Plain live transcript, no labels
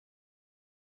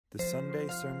The Sunday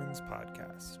Sermons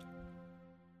Podcast.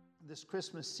 This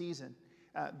Christmas season,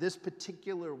 this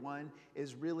particular one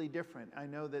is really different. I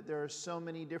know that there are so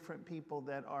many different people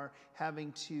that are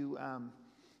having to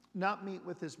not meet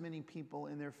with as many people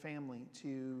in their family,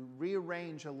 to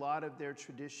rearrange a lot of their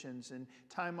traditions and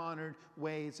time-honored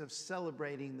ways of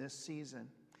celebrating this season.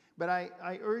 But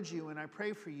I urge you and I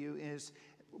pray for you, is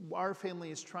our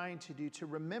family is trying to do, to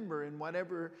remember in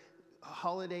whatever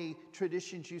holiday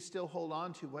traditions you still hold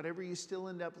on to, whatever you still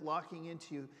end up locking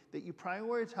into, that you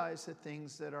prioritize the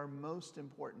things that are most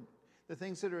important, the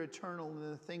things that are eternal, and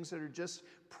the things that are just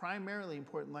primarily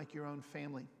important, like your own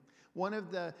family. One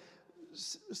of the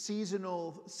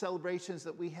seasonal celebrations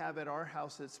that we have at our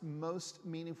house that's most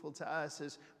meaningful to us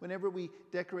is whenever we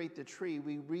decorate the tree,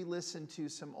 we re-listen to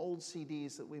some old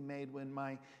CDs that we made when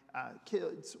my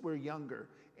kids were younger.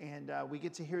 And we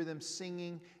get to hear them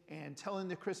singing and telling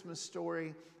the Christmas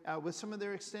story with some of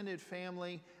their extended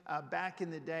family. Back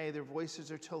in the day, their voices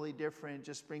are totally different. It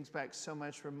just brings back so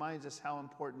much, reminds us how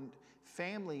important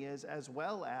family is, as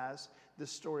well as the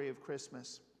story of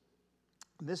Christmas.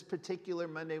 This particular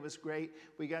Monday was great.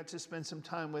 We got to spend some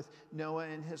time with Noah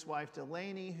and his wife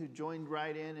Delaney, who joined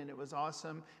right in, and it was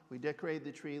awesome. We decorated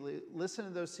the tree, listened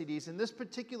to those CDs. And this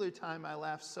particular time, I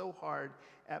laughed so hard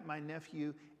at my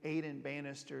nephew Aiden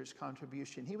Bannister's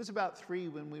contribution. He was about 3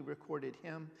 when we recorded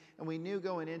him, and we knew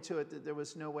going into it that there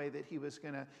was no way that he was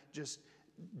going to just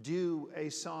do a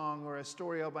song or a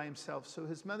story all by himself. So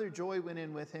his mother Joy went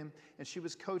in with him, and she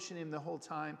was coaching him the whole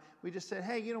time. We just said,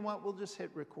 hey, you know what? We'll just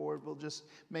hit record. We'll just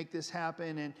make this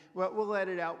happen, and we'll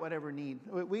edit out whatever need.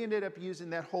 We ended up using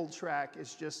that whole track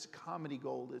as just comedy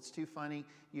gold. It's too funny.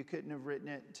 You couldn't have written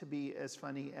it to be as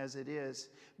funny as it is.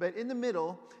 But in the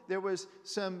middle, there was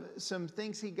some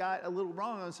things he got a little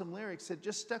wrong on, some lyrics that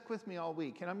just stuck with me all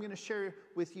week. And I'm going to share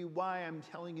with you why I'm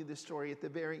telling you this story at the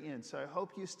very end. So I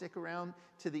hope you stick around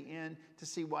to the end to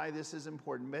see why this is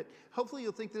important. But hopefully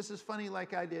you'll think this is funny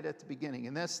like I did at the beginning.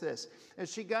 And that's this. And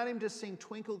she got him to sing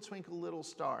Twinkle, Twinkle, Little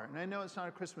Star. And I know it's not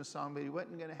a Christmas song, but he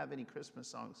wasn't going to have any Christmas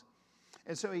songs.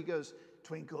 And so he goes,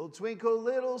 Twinkle, twinkle,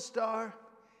 little star,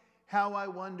 how I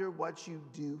wonder what you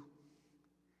do.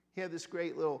 He had this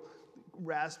great little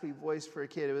raspy voice for a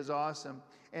kid. It was awesome.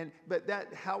 But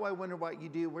that how I wonder what you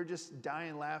do, we're just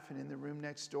dying laughing in the room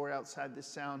next door outside the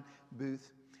sound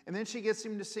booth. And then she gets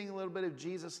him to sing a little bit of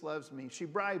Jesus Loves Me. She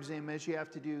bribes him, as you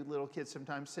have to do, little kids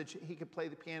sometimes. Said he could play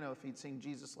the piano if he'd sing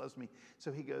Jesus Loves Me.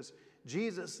 So he goes,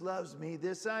 Jesus loves me,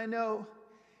 this I know,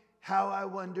 how I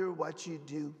wonder what you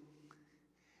do.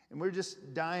 And we're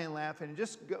just dying laughing.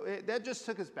 That just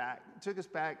took us back. It took us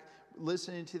back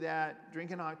listening to that,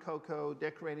 drinking hot cocoa,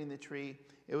 decorating the tree.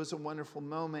 It was a wonderful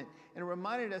moment. And it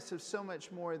reminded us of so much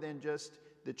more than just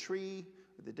the tree,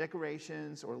 or the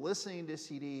decorations, or listening to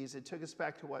CDs. It took us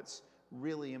back to what's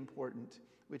really important,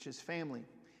 which is family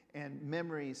and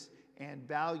memories and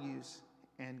values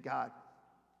and God.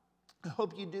 I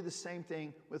hope you do the same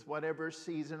thing with whatever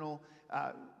seasonal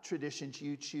traditions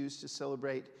you choose to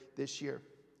celebrate this year.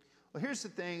 Well, here's the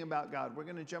thing about God. We're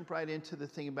going to jump right into the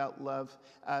thing about love.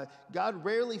 God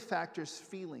rarely factors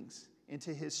feelings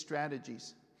into his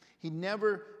strategies. He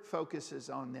never focuses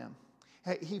on them.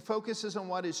 He focuses on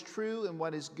what is true and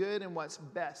what is good and what's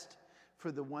best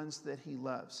for the ones that he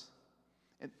loves.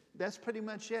 And that's pretty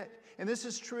much it. And this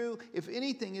is true, if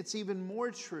anything, it's even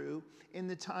more true in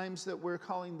the times that we're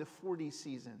calling the 40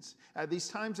 seasons. These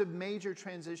times of major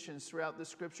transitions throughout the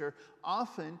scripture,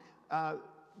 often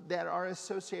that are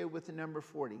associated with the number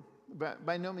 40. But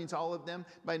by no means all of them,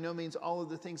 by no means all of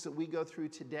the things that we go through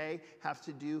today have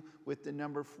to do with the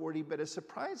number 40, but a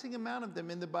surprising amount of them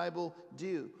in the Bible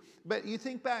do. But you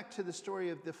think back to the story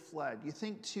of the flood. You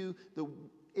think to the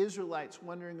Israelites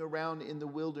wandering around in the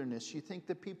wilderness. You think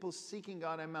the people seeking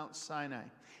God on Mount Sinai.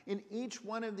 In each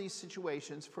one of these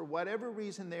situations, for whatever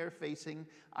reason they are facing,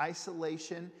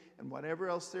 isolation and whatever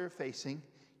else they're facing,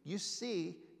 you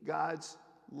see God's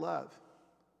love.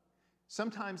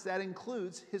 Sometimes that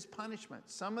includes his punishment.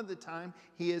 Some of the time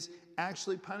he is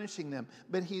actually punishing them,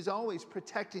 but he's always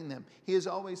protecting them. He is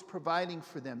always providing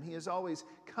for them. He is always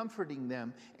comforting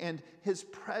them. And his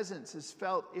presence is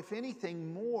felt, if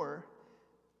anything, more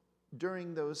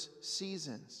during those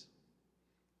seasons.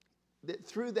 That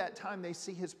through that time they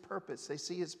see his purpose. They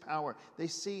see his power. They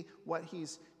see what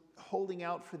he's holding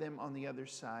out for them on the other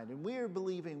side. And we are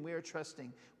believing, we are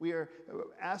trusting, we are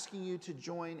asking you to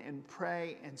join and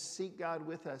pray and seek God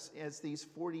with us as these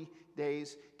 40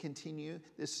 days continue,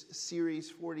 this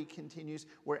series 40 continues.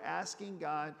 We're asking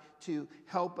God to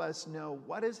help us know,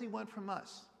 what does he want from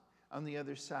us on the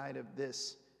other side of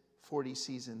this 40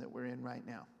 season that we're in right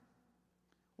now?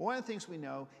 One of the things we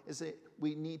know is that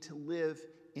we need to live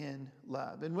in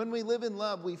love. And when we live in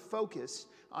love, we focus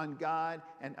on God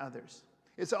and others.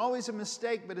 It's always a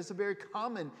mistake, but it's a very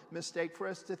common mistake for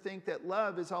us to think that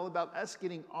love is all about us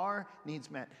getting our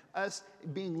needs met, us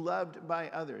being loved by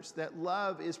others, that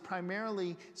love is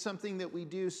primarily something that we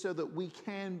do so that we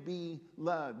can be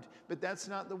loved. But that's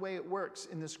not the way it works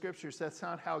in the scriptures. That's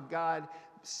not how God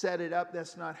set it up.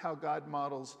 That's not how God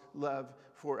models love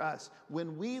for us.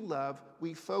 When we love,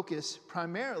 we focus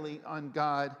primarily on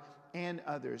God and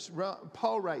others.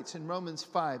 Paul writes in Romans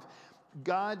 5,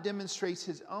 God demonstrates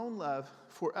his own love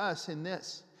for us in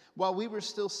this: while we were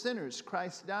still sinners,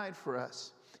 Christ died for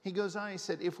us. He goes on, he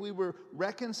said, if we were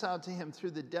reconciled to him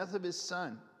through the death of his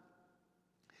son,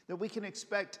 that we can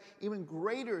expect even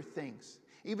greater things,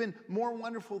 even more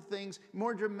wonderful things,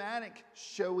 more dramatic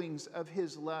showings of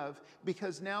his love,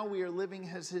 because now we are living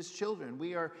as his children.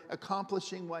 We are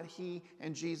accomplishing what he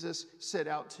and Jesus set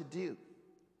out to do.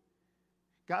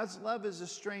 God's love is a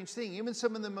strange thing. Even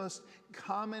some of the most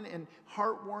common and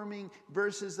heartwarming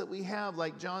verses that we have,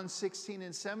 like John 16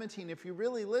 and 17, if you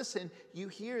really listen, you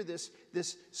hear this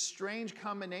strange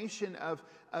combination of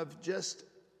just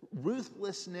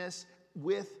ruthlessness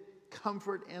with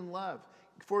comfort and love.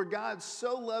 For God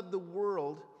so loved the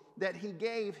world that he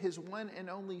gave his one and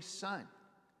only son.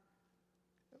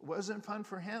 It wasn't fun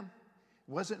for him.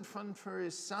 It wasn't fun for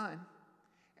his son.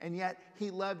 And yet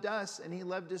he loved us and he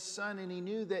loved his son, and he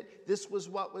knew that this was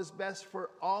what was best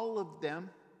for all of them,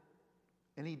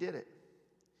 and he did it.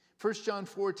 1 John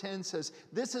 4:10 says,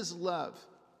 this is love,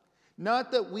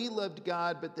 not that we loved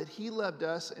God, but that he loved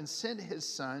us and sent his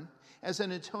son as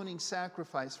an atoning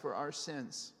sacrifice for our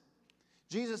sins.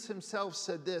 Jesus himself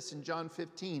said this in John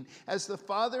 15, as the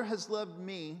Father has loved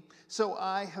me, so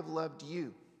I have loved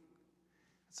you.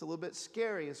 It's a little bit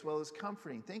scary as well as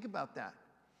comforting. Think about that.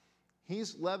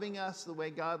 He's loving us the way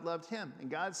God loved him. And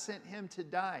God sent him to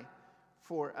die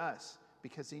for us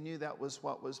because he knew that was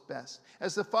what was best.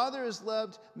 As the Father has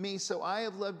loved me, so I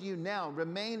have loved you. Now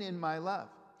remain in my love.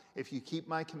 If you keep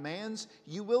my commands,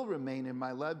 you will remain in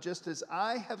my love, just as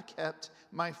I have kept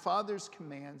my Father's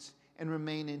commands and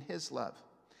remain in his love.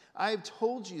 I have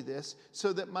told you this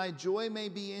so that my joy may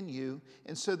be in you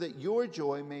and so that your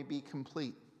joy may be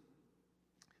complete.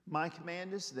 My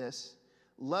command is this: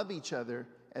 love each other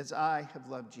as I have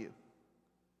loved you.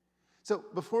 So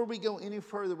before we go any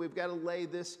further, we've got to lay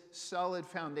this solid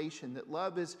foundation that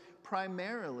love is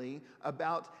primarily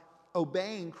about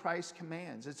obeying Christ's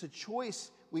commands. It's a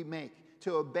choice we make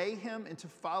to obey him and to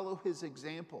follow his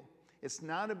example. It's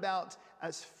not about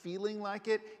us feeling like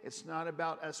it. It's not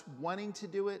about us wanting to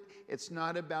do it. It's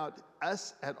not about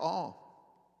us at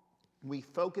all. We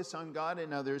focus on God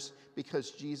and others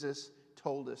because Jesus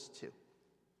told us to.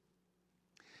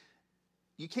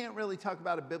 You can't really talk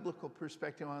about a biblical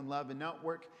perspective on love and not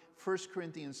work 1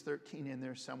 Corinthians 13 in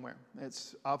there somewhere.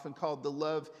 It's often called the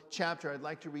love chapter. I'd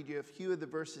like to read you a few of the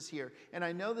verses here. And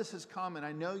I know this is common.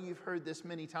 I know you've heard this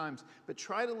many times. But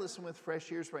try to listen with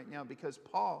fresh ears right now, because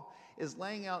Paul is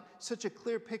laying out such a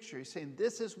clear picture. He's saying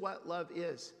this is what love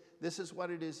is. This is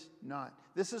what it is not.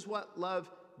 This is what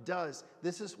love does.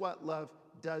 This is what love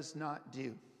does not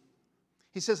do.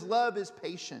 He says love is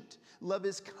patient. Love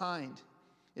is kind.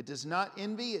 It does not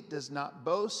envy, it does not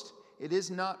boast, it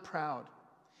is not proud.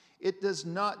 It does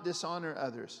not dishonor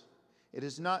others. It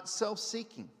is not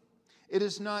self-seeking. It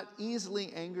is not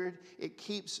easily angered. It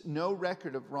keeps no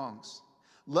record of wrongs.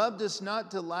 Love does not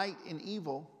delight in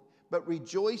evil, but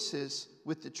rejoices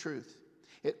with the truth.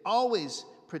 It always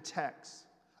protects,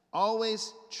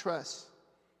 always trusts,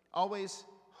 always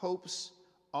hopes,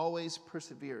 always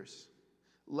perseveres.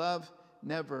 Love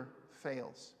never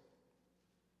fails.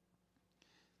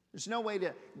 There's no way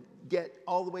to get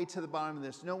all the way to the bottom of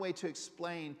this. No way to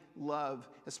explain love,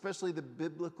 especially the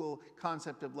biblical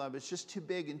concept of love. It's just too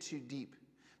big and too deep.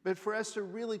 But for us to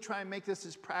really try and make this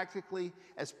as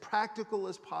practical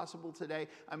as possible today,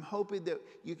 I'm hoping that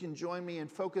you can join me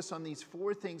and focus on these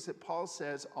 4 things that Paul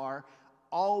says are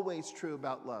always true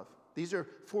about love. These are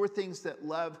 4 things that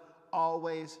love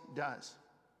always does.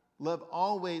 Love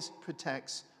always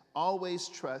protects, always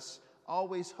trusts,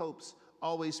 always hopes,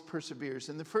 always perseveres.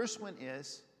 And the first one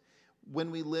is,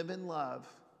 when we live in love,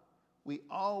 we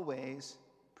always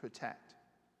protect.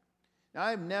 Now,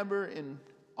 I've never, in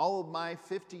all of my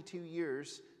 52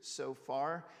 years so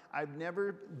far, I've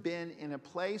never been in a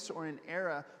place or an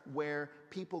era where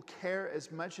people care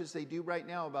as much as they do right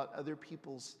now about other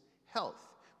people's health,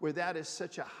 where that is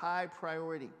such a high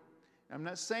priority. I'm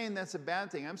not saying that's a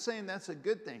bad thing. I'm saying that's a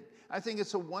good thing. I think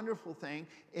it's a wonderful thing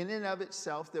in and of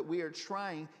itself that we are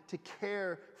trying to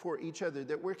care for each other,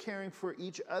 that we're caring for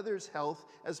each other's health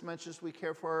as much as we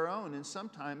care for our own, and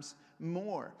sometimes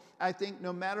more. I think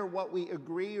no matter what we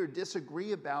agree or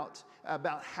disagree about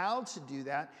how to do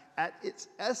that, at its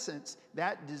essence,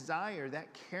 that desire, that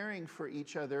caring for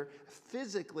each other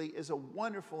physically is a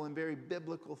wonderful and very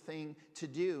biblical thing to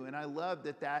do. And I love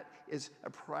that that is a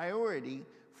priority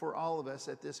for all of us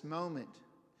at this moment.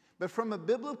 But from a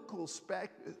biblical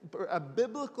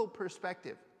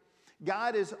perspective,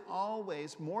 God is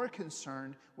always more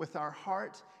concerned with our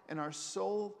heart and our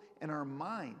soul and our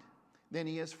mind than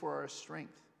he is for our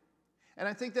strength. And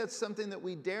I think that's something that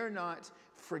we dare not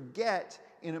forget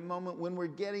in a moment when we're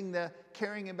getting the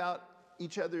caring about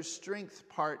each other's strength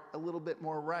part a little bit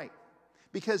more right.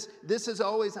 Because this is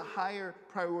always a higher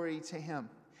priority to him.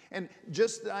 And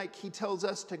just like he tells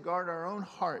us to guard our own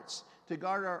hearts, to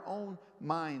guard our own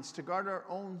minds, to guard our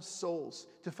own souls,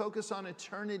 to focus on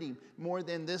eternity more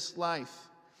than this life,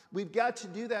 we've got to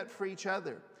do that for each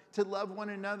other, to love one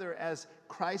another as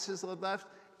Christ has loved us,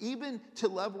 even to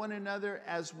love one another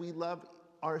as we love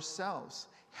ourselves,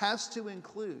 has to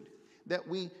include that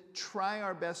we try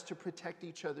our best to protect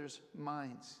each other's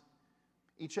minds,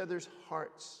 each other's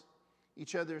hearts,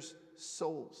 each other's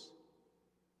souls.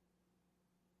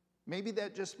 Maybe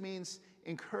that just means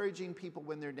encouraging people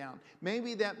when they're down.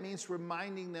 Maybe that means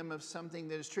reminding them of something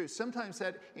that is true. Sometimes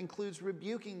that includes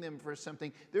rebuking them for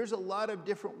something. There's a lot of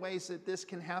different ways that this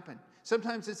can happen.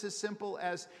 Sometimes it's as simple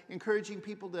as encouraging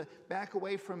people to back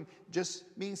away from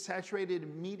just being saturated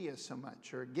in media so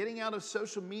much, or getting out of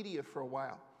social media for a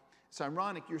while. It's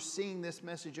ironic, you're seeing this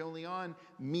message only on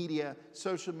media,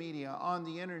 social media, on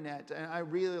the internet. And I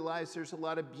realize there's a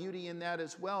lot of beauty in that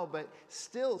as well. But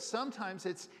still, sometimes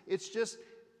it's just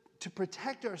to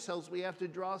protect ourselves, we have to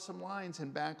draw some lines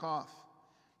and back off.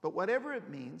 But whatever it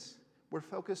means, we're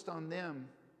focused on them.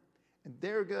 And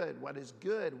they're good, what is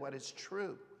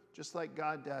true, just like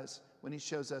God does when he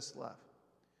shows us love.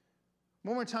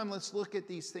 One more time, let's look at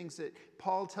these things that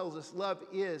Paul tells us love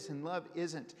is and love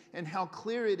isn't, and how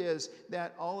clear it is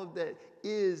that all of the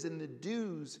is and the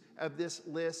do's of this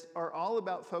list are all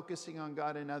about focusing on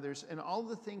God and others, and all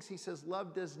the things he says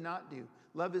love does not do.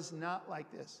 Love is not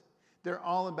like this. They're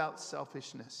all about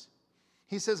selfishness.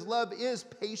 He says love is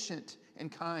patient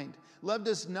and kind. Love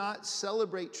does not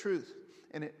celebrate truth,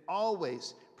 and it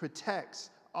always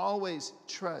protects, always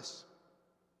trusts.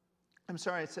 I'm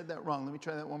sorry, I said that wrong. Let me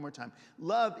try that one more time.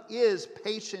 Love is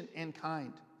patient and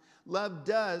kind. Love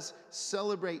does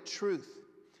celebrate truth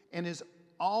and is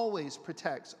always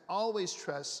protects, always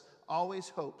trusts, always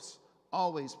hopes,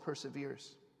 always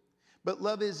perseveres. But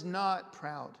love is not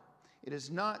proud. It is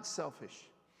not selfish.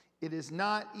 It is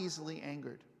not easily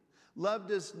angered. Love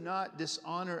does not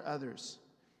dishonor others.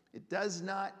 It does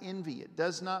not envy. It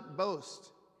does not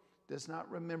boast. It does not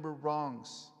remember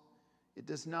wrongs. It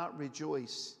does not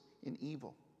rejoice in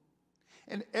evil.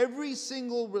 And every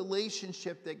single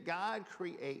relationship that God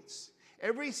creates,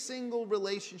 every single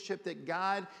relationship that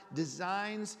God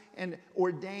designs and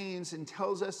ordains and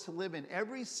tells us to live in,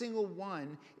 every single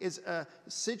one is a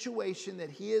situation that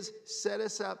he has set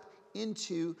us up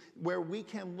into where we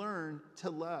can learn to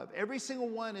love. Every single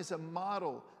one is a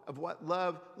model of what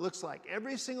love looks like.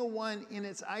 Every single one in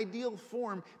its ideal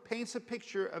form paints a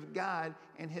picture of God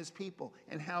and his people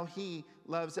and how he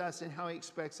loves us and how he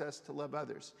expects us to love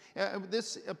others.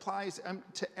 This applies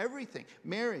to everything: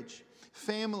 marriage,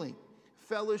 family,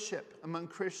 fellowship among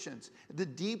Christians, the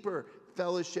deeper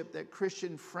fellowship that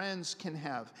Christian friends can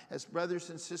have as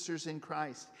brothers and sisters in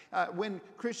Christ. When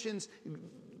Christians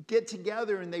get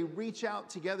together and they reach out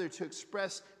together to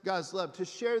express God's love, to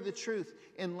share the truth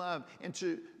in love, and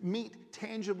to meet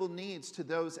tangible needs to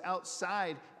those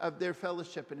outside of their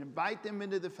fellowship and invite them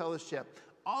into the fellowship.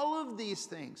 All of these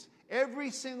things, every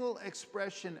single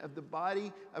expression of the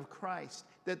body of Christ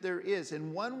that there is,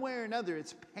 in one way or another,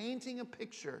 it's painting a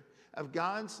picture of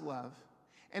God's love.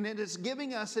 And it is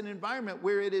giving us an environment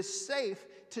where it is safe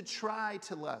to try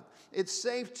to love. It's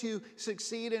safe to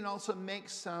succeed and also make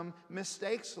some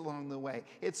mistakes along the way.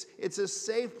 It's a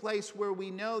safe place where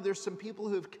we know there's some people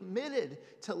who have committed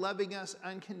to loving us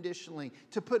unconditionally,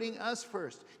 to putting us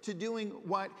first, to doing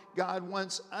what God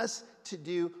wants us to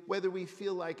do, whether we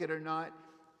feel like it or not,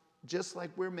 just like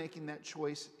we're making that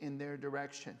choice in their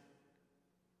direction.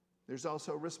 There's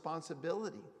also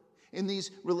responsibility. In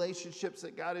these relationships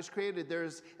that God has created,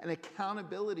 there's an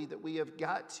accountability that we have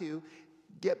got to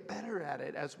get better at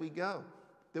it as we go,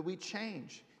 that we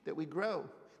change, that we grow,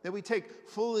 that we take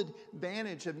full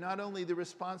advantage of not only the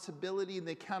responsibility and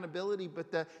the accountability,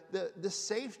 but the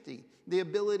safety, the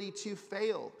ability to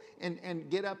fail and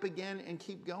get up again and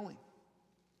keep going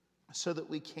so that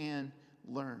we can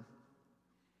learn.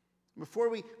 Before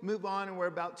we move on, and we're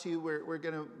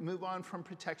going to move on from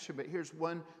protection, but here's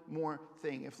one more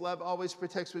thing. If love always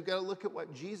protects, we've got to look at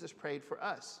what Jesus prayed for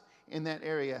us in that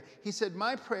area. He said,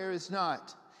 my prayer is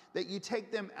not that you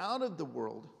take them out of the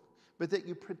world, but that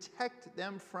you protect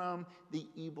them from the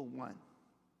evil one.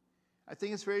 I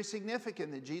think it's very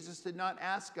significant that Jesus did not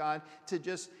ask God to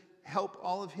just help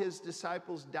all of his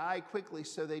disciples die quickly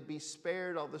so they'd be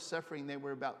spared all the suffering they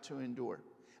were about to endure.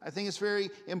 I think it's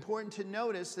very important to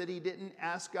notice that he didn't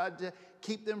ask God to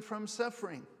keep them from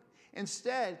suffering.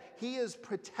 Instead, he is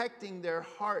protecting their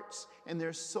hearts and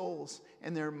their souls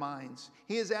and their minds.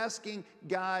 He is asking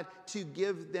God to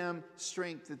give them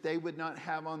strength that they would not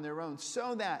have on their own,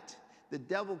 so that the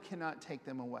devil cannot take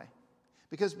them away.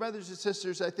 Because, brothers and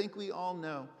sisters, I think we all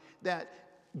know that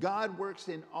God works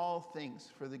in all things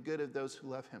for the good of those who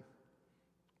love him.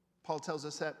 Paul tells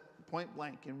us that point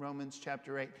blank in Romans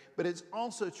chapter 8. But it's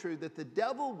also true that the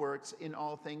devil works in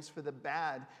all things for the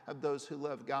bad of those who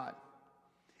love God.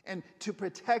 And to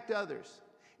protect others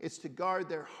is to guard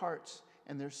their hearts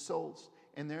and their souls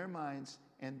and their minds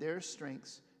and their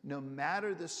strengths, no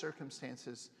matter the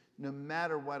circumstances, no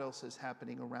matter what else is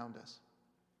happening around us.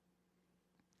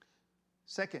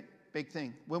 Second big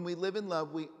thing, when we live in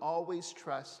love, we always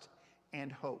trust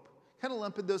and hope. Kind of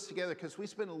lumping those together because we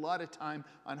spent a lot of time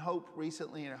on hope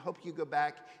recently, and I hope you go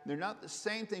back. They're not the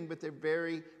same thing, but they're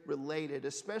very related,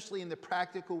 especially in the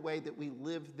practical way that we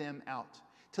live them out.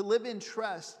 To live in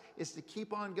trust is to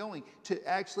keep on going, to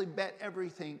actually bet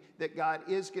everything that God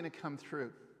is going to come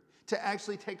through, to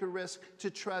actually take a risk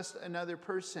to trust another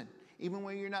person, even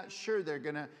when you're not sure they're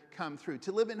going to come through.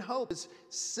 To live in hope is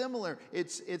similar.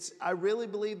 It's I really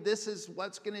believe this is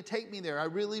what's going to take me there. I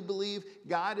really believe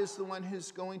God is the one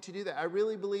who's going to do that. I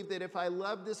really believe that if I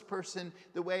love this person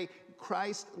the way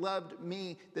Christ loved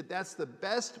me, that that's the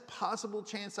best possible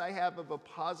chance I have of a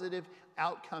positive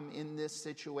outcome in this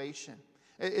situation.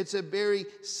 It's a very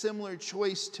similar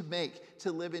choice to make,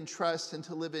 to live in trust and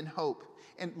to live in hope.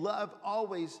 And love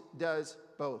always does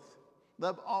both.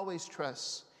 Love always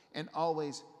trusts and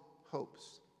always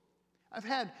hopes. I've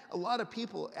had a lot of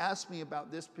people ask me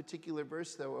about this particular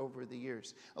verse, though, over the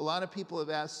years. A lot of people have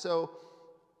asked, so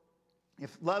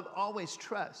if love always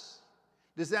trusts,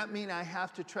 does that mean I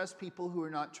have to trust people who are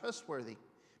not trustworthy?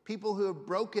 People who have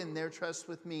broken their trust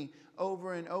with me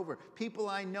over and over. People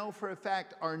I know for a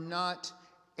fact are not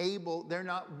able, they're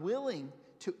not willing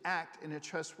to act in a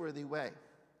trustworthy way.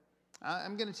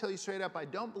 I'm going to tell you straight up, I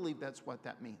don't believe that's what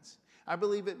that means. I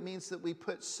believe it means that we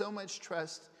put so much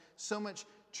trust, so much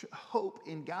hope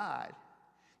in God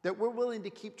that we're willing to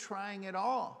keep trying it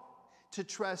all to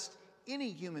trust any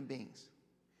human beings.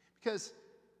 Because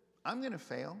I'm going to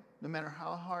fail no matter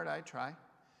how hard I try.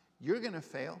 You're going to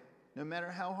fail no matter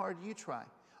how hard you try.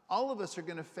 All of us are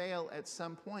going to fail at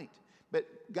some point, but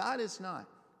God is not.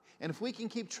 And if we can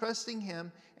keep trusting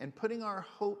him and putting our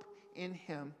hope in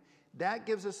him, that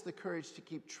gives us the courage to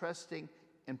keep trusting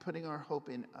and putting our hope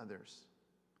in others.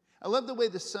 I love the way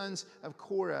the sons of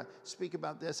Korah speak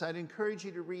about this. I'd encourage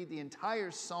you to read the entire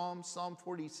Psalm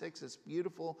 46. It's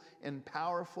beautiful and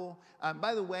powerful.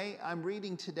 By the way, I'm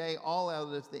reading today all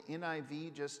out of the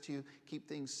NIV just to keep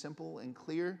things simple and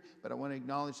clear, but I want to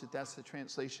acknowledge that that's the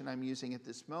translation I'm using at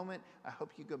this moment. I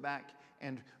hope you go back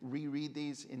and reread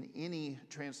these in any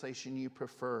translation you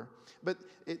prefer. But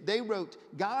they wrote,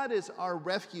 God is our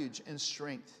refuge and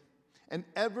strength, an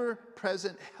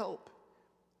ever-present help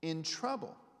in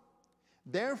trouble.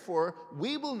 Therefore,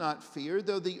 we will not fear,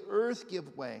 though the earth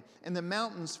give way and the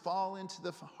mountains fall into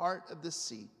the heart of the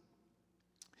sea.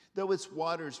 Though its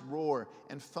waters roar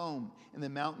and foam and the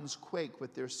mountains quake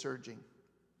with their surging.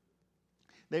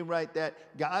 They write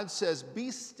that God says,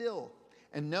 be still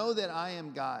and know that I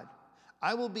am God.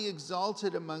 I will be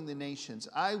exalted among the nations.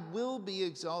 I will be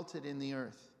exalted in the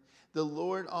earth. The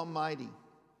Lord Almighty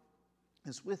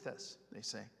is with us, they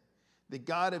say. The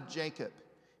God of Jacob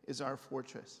is our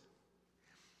fortress.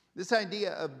 This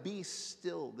idea of be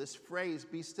still, this phrase,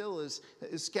 be still, is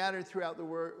scattered throughout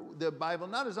the Bible,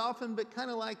 not as often, but kind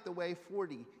of like the way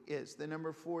 40 is, the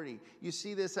number 40. You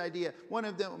see this idea. One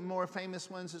of the more famous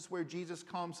ones is where Jesus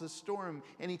calms the storm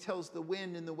and he tells the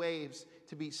wind and the waves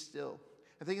to be still.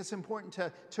 I think it's important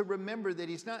to remember that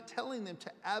he's not telling them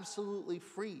to absolutely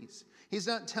freeze. He's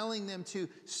not telling them to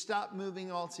stop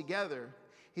moving altogether.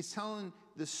 He's telling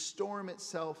the storm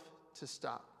itself to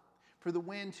stop. For the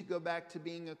wind to go back to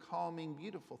being a calming,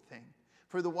 beautiful thing.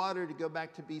 For the water to go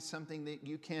back to be something that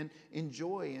you can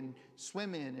enjoy and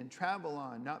swim in and travel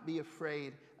on, not be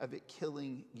afraid of it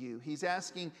killing you. He's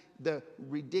asking the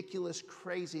ridiculous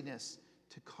craziness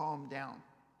to calm down.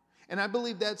 And I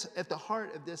believe that's at the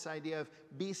heart of this idea of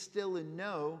be still and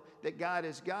know that God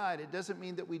is God. It doesn't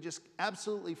mean that we just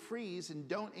absolutely freeze and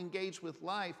don't engage with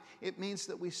life. It means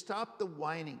that we stop the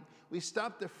whining. We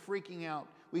stop the freaking out.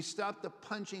 We stop the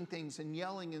punching things and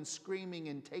yelling and screaming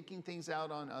and taking things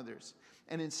out on others.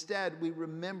 And instead, we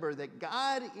remember that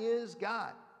God is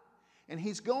God. And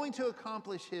he's going to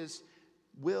accomplish his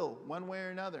will one way or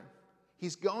another.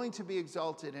 He's going to be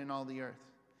exalted in all the earth.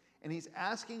 And he's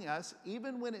asking us,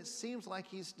 even when it seems like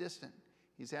he's distant,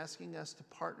 he's asking us to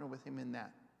partner with him in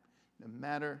that, no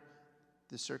matter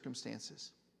the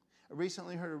circumstances. I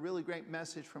recently heard a really great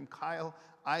message from Kyle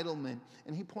Idleman,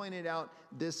 and he pointed out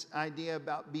this idea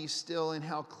about be still and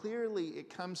how clearly it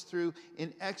comes through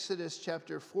in Exodus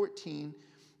chapter 14,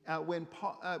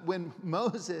 when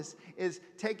Moses is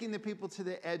taking the people to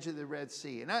the edge of the Red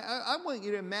Sea. And I want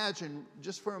you to imagine,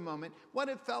 just for a moment, what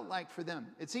it felt like for them.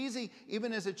 It's easy,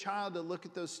 even as a child, to look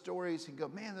at those stories and go,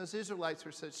 man, those Israelites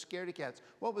were such scaredy cats.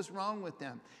 What was wrong with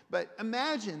them? But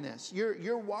imagine this.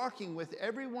 You're walking with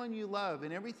everyone you love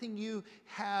and everything you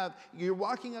have. You're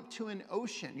walking up to an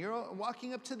ocean. You're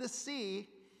walking up to the sea,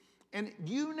 and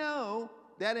you know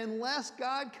that unless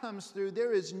God comes through,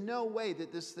 there is no way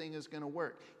that this thing is going to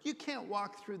work. You can't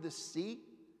walk through the sea.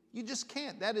 You just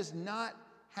can't. That is not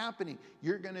happening.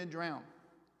 You're going to drown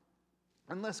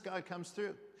unless God comes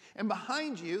through. And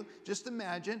behind you, just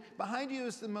imagine, behind you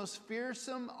is the most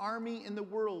fearsome army in the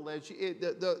world,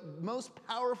 the most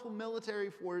powerful military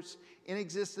force in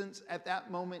existence at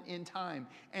that moment in time.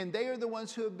 And they are the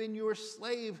ones who have been your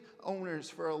slave owners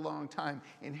for a long time.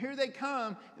 And here they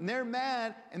come, and they're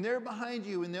mad, and they're behind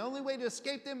you. And the only way to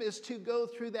escape them is to go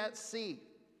through that sea.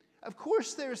 Of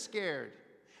course they're scared.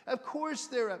 Of course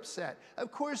they're upset.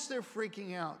 Of course they're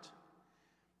freaking out.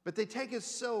 But they take it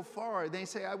so far. They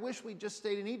say, I wish we just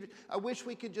stayed in Egypt. I wish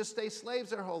we could just stay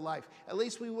slaves our whole life. At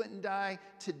least we wouldn't die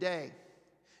today.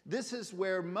 This is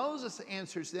where Moses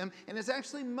answers them. And it's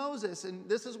actually Moses, and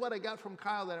this is what I got from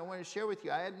Kyle that I want to share with you.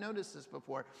 I hadn't noticed this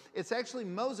before. It's actually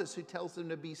Moses who tells them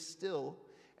to be still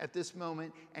at this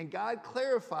moment. And God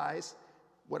clarifies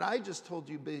what I just told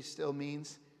you be still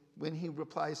means when he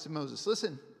replies to Moses.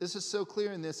 Listen, this is so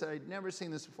clear in this. I'd never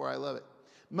seen this before. I love it.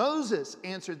 Moses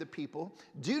answered the people,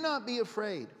 do not be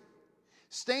afraid.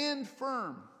 Stand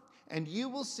firm, and you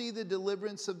will see the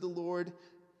deliverance of the Lord.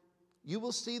 You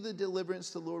will see the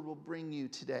deliverance the Lord will bring you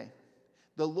today.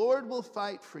 The Lord will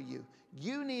fight for you.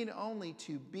 You need only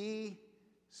to be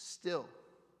still.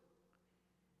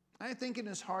 I think in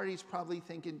his heart, he's probably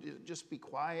thinking, just be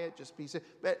quiet, just be still.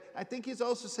 But I think he's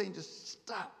also saying, just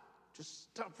stop.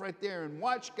 Just stop right there and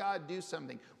watch God do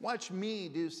something. Watch me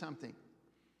do something.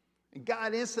 And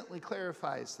God instantly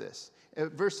clarifies this.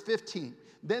 Verse 15,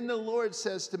 then the Lord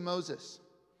says to Moses,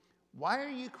 why are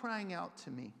you crying out to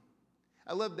me?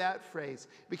 I love that phrase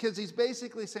because he's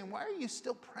basically saying, why are you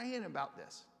still praying about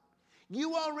this?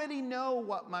 You already know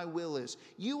what my will is.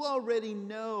 You already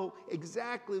know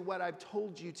exactly what I've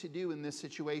told you to do in this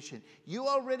situation. You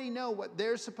already know what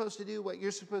they're supposed to do, what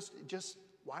you're supposed to. Just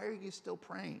why are you still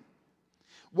praying?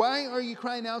 Why are you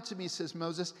crying out to me, says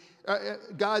Moses.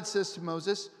 God says to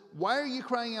Moses, why are you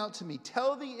crying out to me?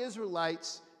 Tell the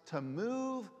Israelites to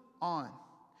move on.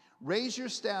 Raise your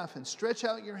staff and stretch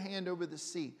out your hand over the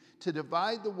sea to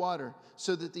divide the water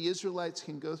so that the Israelites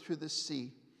can go through the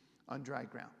sea on dry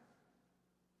ground.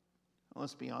 Well,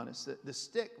 let's be honest, the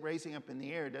stick raising up in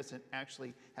the air doesn't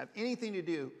actually have anything to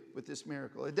do with this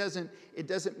miracle. It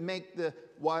doesn't make the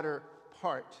water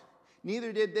part.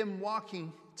 Neither did them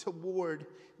walking toward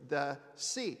the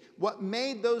sea. What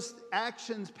made those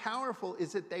actions powerful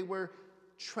is that they were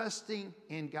trusting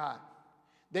in God.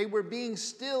 They were being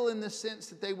still in the sense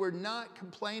that they were not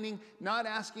complaining, not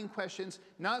asking questions,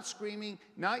 not screaming,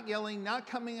 not yelling, not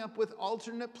coming up with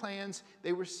alternate plans.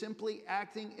 They were simply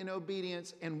acting in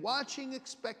obedience and watching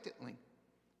expectantly,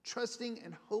 trusting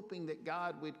and hoping that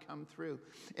God would come through.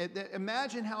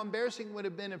 Imagine how embarrassing it would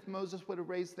have been if Moses would have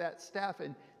raised that staff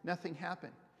and nothing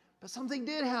happened. But something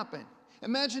did happen.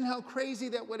 Imagine how crazy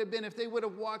that would have been if they would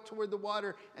have walked toward the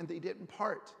water and they didn't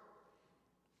part.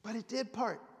 But it did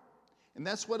part. And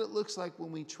that's what it looks like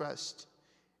when we trust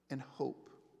and hope.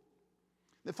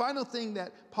 The final thing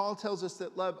that Paul tells us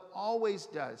that love always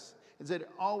does is that it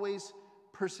always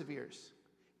perseveres.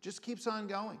 It just keeps on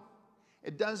going.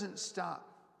 It doesn't stop.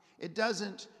 It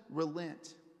doesn't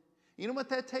relent. You know what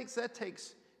that takes? That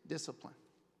takes discipline.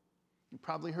 You've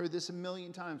probably heard this a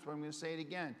million times, but I'm going to say it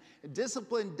again.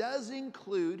 Discipline does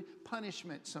include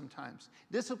punishment sometimes.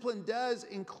 Discipline does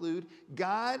include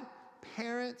God,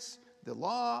 parents, the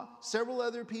law, several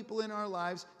other people in our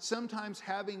lives, sometimes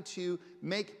having to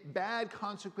make bad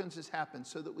consequences happen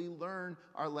so that we learn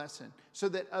our lesson, so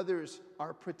that others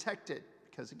are protected.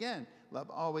 Because again, love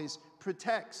always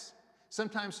protects.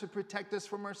 Sometimes to protect us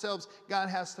from ourselves, God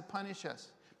has to punish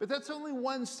us. But that's only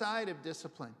one side of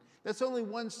discipline. That's only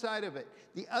one side of it.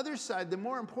 The other side, the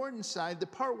more important side, the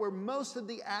part where most of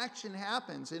the action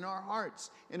happens in our hearts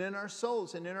and in our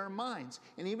souls and in our minds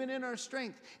and even in our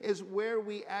strength, is where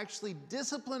we actually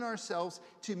discipline ourselves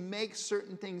to make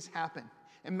certain things happen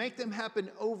and make them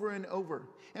happen over and over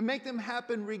and make them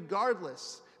happen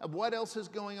regardless of what else is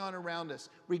going on around us,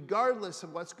 regardless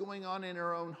of what's going on in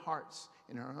our own hearts,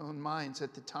 in our own minds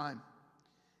at the time.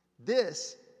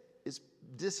 This is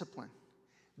discipline.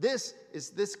 This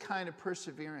is this kind of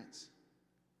perseverance.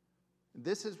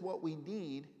 This is what we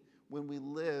need when we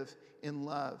live in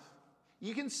love.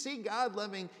 You can see God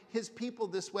loving his people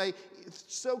this way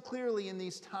so clearly in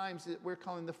these times that we're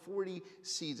calling the 40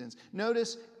 seasons.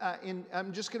 Notice,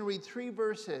 I'm just going to read 3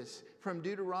 verses from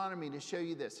Deuteronomy to show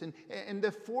you this. And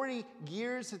the 40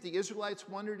 years that the Israelites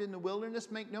wandered in the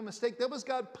wilderness, make no mistake, that was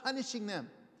God punishing them.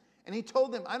 And he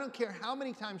told them, I don't care how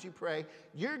many times you pray,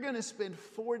 you're going to spend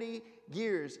 40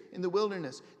 years in the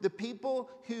wilderness. The people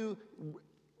who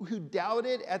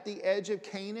doubted at the edge of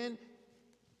Canaan,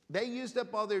 they used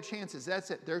up all their chances. That's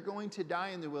it. They're going to die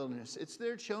in the wilderness. It's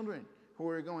their children who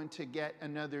are going to get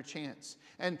another chance.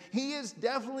 And he is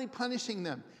definitely punishing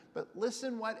them. But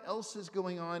listen what else is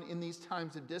going on in these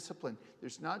times of discipline.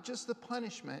 There's not just the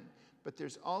punishment, but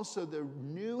there's also the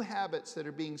new habits that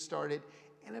are being started.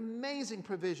 An amazing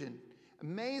provision,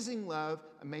 amazing love,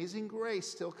 amazing grace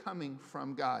still coming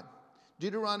from God.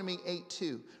 Deuteronomy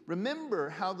 8:2. Remember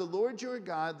how the Lord your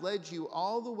God led you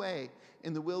all the way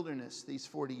in the wilderness these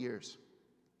 40 years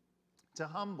to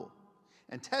humble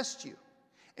and test you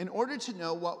in order to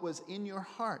know what was in your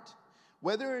heart,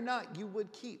 whether or not you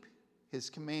would keep his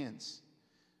commands.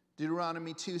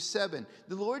 Deuteronomy 2:7.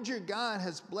 The Lord your God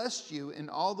has blessed you in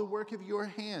all the work of your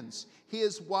hands. He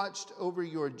has watched over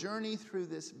your journey through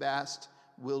this vast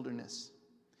wilderness.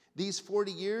 These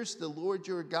 40 years the Lord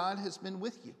your God has been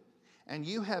with you, and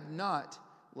you have not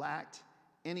lacked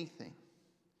anything.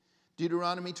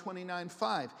 Deuteronomy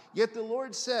 29:5. Yet the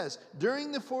Lord says,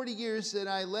 during the 40 years that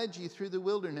I led you through the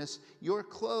wilderness, your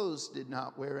clothes did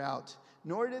not wear out,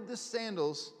 nor did the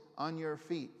sandals on your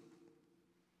feet.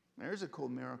 There's a cool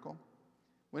miracle.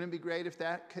 Wouldn't it be great if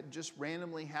that could just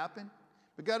randomly happen?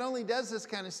 But God only does this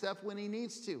kind of stuff when he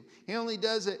needs to. He only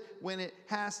does it when it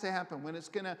has to happen, when it's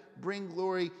going to bring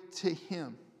glory to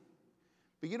him.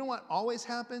 But you know what always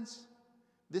happens?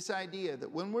 This idea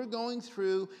that when we're going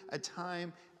through a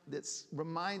time that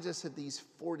reminds us of these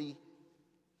 40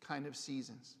 kind of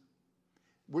seasons,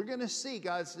 we're going to see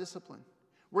God's discipline.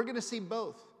 We're going to see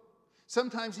both.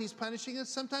 Sometimes he's punishing us,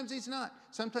 sometimes he's not.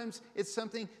 Sometimes it's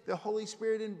something the Holy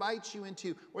Spirit invites you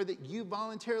into or that you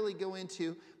voluntarily go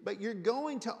into, but you're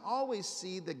going to always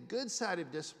see the good side of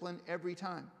discipline every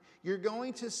time. You're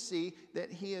going to see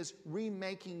that he is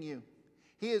remaking you.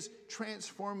 He is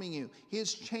transforming you. He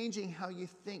is changing how you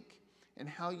think and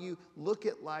how you look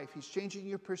at life. He's changing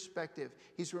your perspective.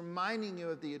 He's reminding you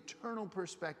of the eternal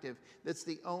perspective that's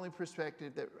the only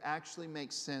perspective that actually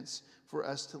makes sense for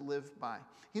us to live by.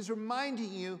 He's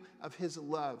reminding you of his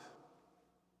love.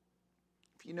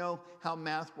 If you know how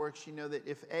math works, you know that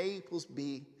if A equals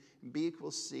B and B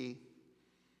equals C,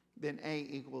 then A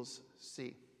equals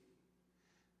C.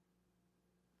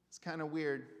 It's kind of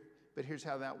weird, but here's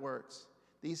how that works.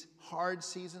 These hard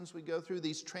seasons we go through,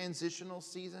 these transitional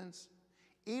seasons,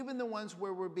 even the ones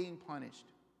where we're being punished,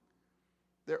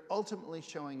 they're ultimately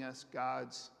showing us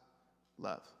God's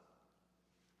love.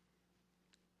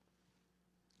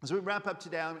 As we wrap up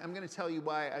today, I'm going to tell you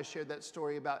why I shared that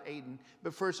story about Aiden.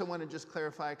 But first, I want to just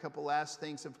clarify a couple last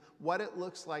things of what it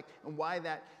looks like and why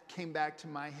that came back to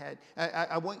my head.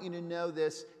 I want you to know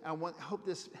this. I hope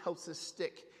this helps us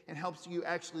stick and helps you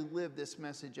actually live this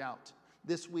message out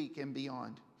this week and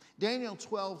beyond. Daniel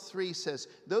 12:3 says,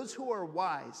 those who are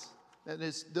wise, that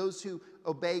is, those who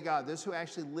obey God, those who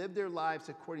actually live their lives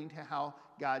according to how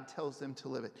God tells them to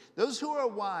live it. Those who are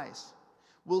wise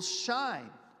will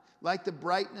shine like the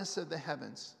brightness of the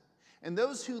heavens, and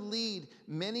those who lead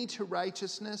many to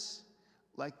righteousness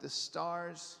like the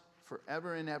stars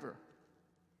forever and ever.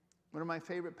 One of my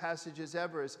favorite passages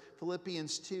ever is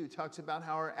Philippians 2, talks about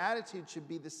how our attitude should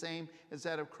be the same as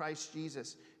that of Christ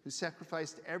Jesus, who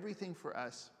sacrificed everything for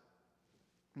us,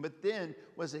 but then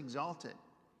was exalted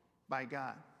by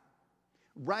God.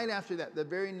 Right after that, the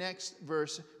very next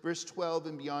verse, verse 12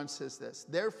 and beyond, says this: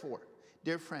 therefore,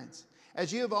 dear friends,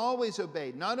 as you have always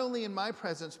obeyed, not only in my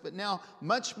presence, but now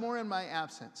much more in my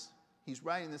absence, He's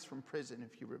writing this from prison,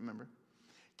 if you remember.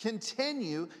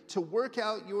 Continue to work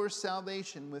out your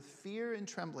salvation with fear and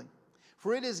trembling,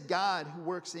 for it is God who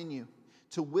works in you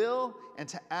to will and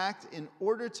to act in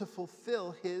order to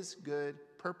fulfill his good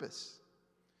purpose.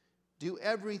 Do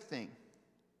everything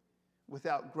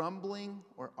without grumbling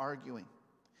or arguing,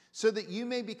 so that you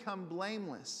may become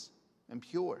blameless and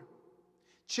pure,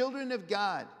 children of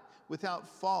God without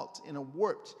fault in a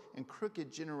warped and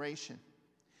crooked generation.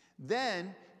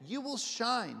 Then you will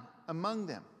shine among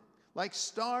them like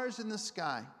stars in the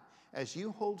sky as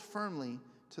you hold firmly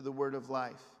to the word of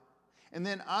life. And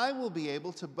then I will be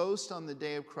able to boast on the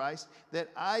day of Christ that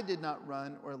I did not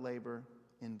run or labor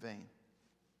in vain.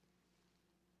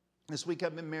 This week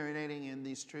I've been marinating in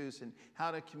these truths and how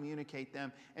to communicate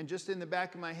them. And just in the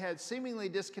back of my head, seemingly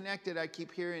disconnected, I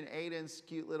keep hearing Aiden's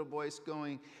cute little voice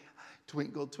going,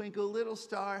 "Twinkle, twinkle, little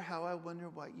star, how I wonder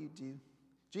what you do.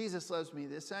 Jesus loves me,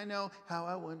 this I know, how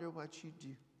I wonder what you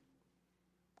do."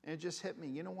 And it just hit me.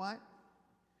 You know what?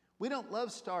 We don't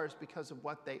love stars because of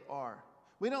what they are.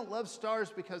 We don't love stars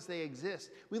because they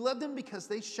exist. We love them because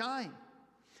they shine.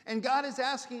 And God is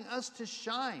asking us to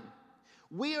shine.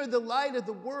 We are the light of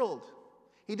the world.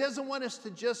 He doesn't want us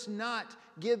to just not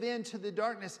give in to the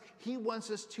darkness. He wants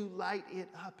us to light it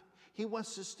up. He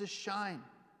wants us to shine.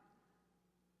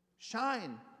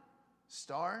 Shine,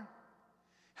 star.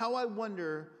 How I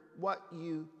wonder what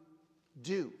you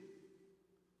do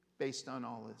based on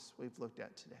all this we've looked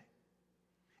at today.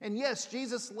 And yes,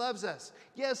 Jesus loves us.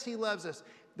 Yes, he loves us.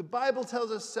 The Bible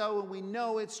tells us so, and we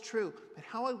know it's true. But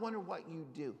how I wonder what you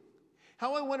do.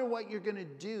 How I wonder what you're going to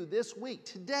do this week,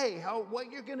 today,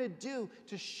 what you're going to do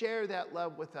to share that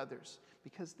love with others.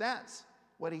 Because that's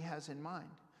what he has in mind.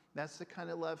 That's the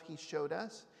kind of love he showed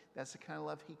us. That's the kind of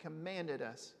love he commanded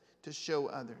us to show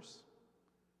others.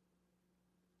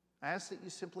 I ask that you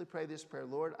simply pray this prayer.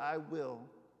 Lord, I will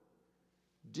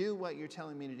do what you're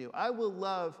telling me to do. I will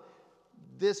love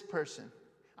this person.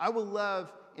 I will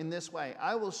love in this way.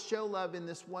 I will show love in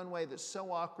this one way that's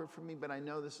so awkward for me, but I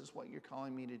know this is what you're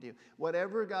calling me to do.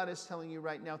 Whatever God is telling you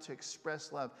right now to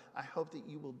express love, I hope that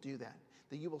you will do that.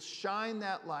 That you will shine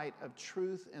that light of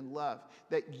truth and love.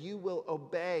 That you will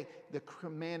obey the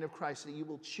command of Christ. That you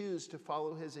will choose to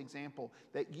follow his example.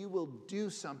 That you will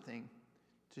do something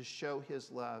to show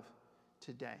his love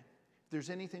today. If there's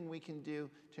anything we can do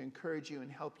to encourage you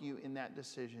and help you in that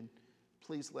decision,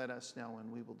 please let us know,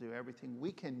 and we will do everything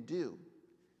we can do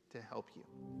to help you.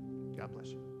 God bless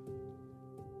you.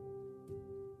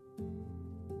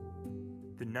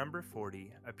 The number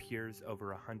 40 appears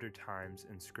over 100 times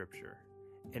in Scripture,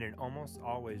 and it almost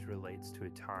always relates to a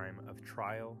time of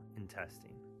trial and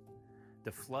testing.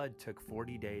 The flood took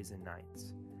 40 days and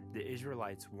nights. The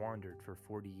Israelites wandered for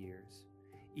 40 years.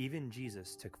 Even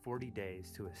Jesus took 40 days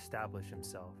to establish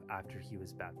himself after he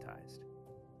was baptized.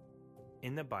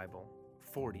 In the Bible,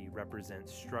 40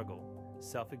 represents struggle,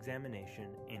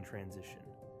 self-examination, and transition.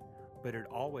 But it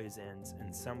always ends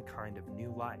in some kind of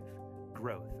new life,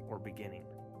 growth, or beginning.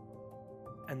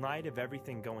 In light of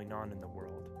everything going on in the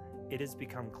world, it has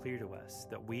become clear to us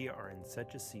that we are in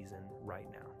such a season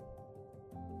right now.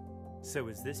 So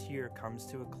as this year comes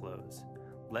to a close,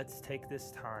 let's take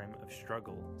this time of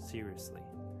struggle seriously.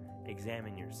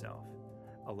 Examine yourself.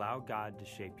 Allow God to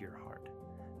shape your heart.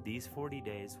 These 40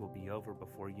 days will be over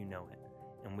before you know it,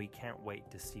 and we can't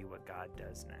wait to see what God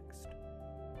does next.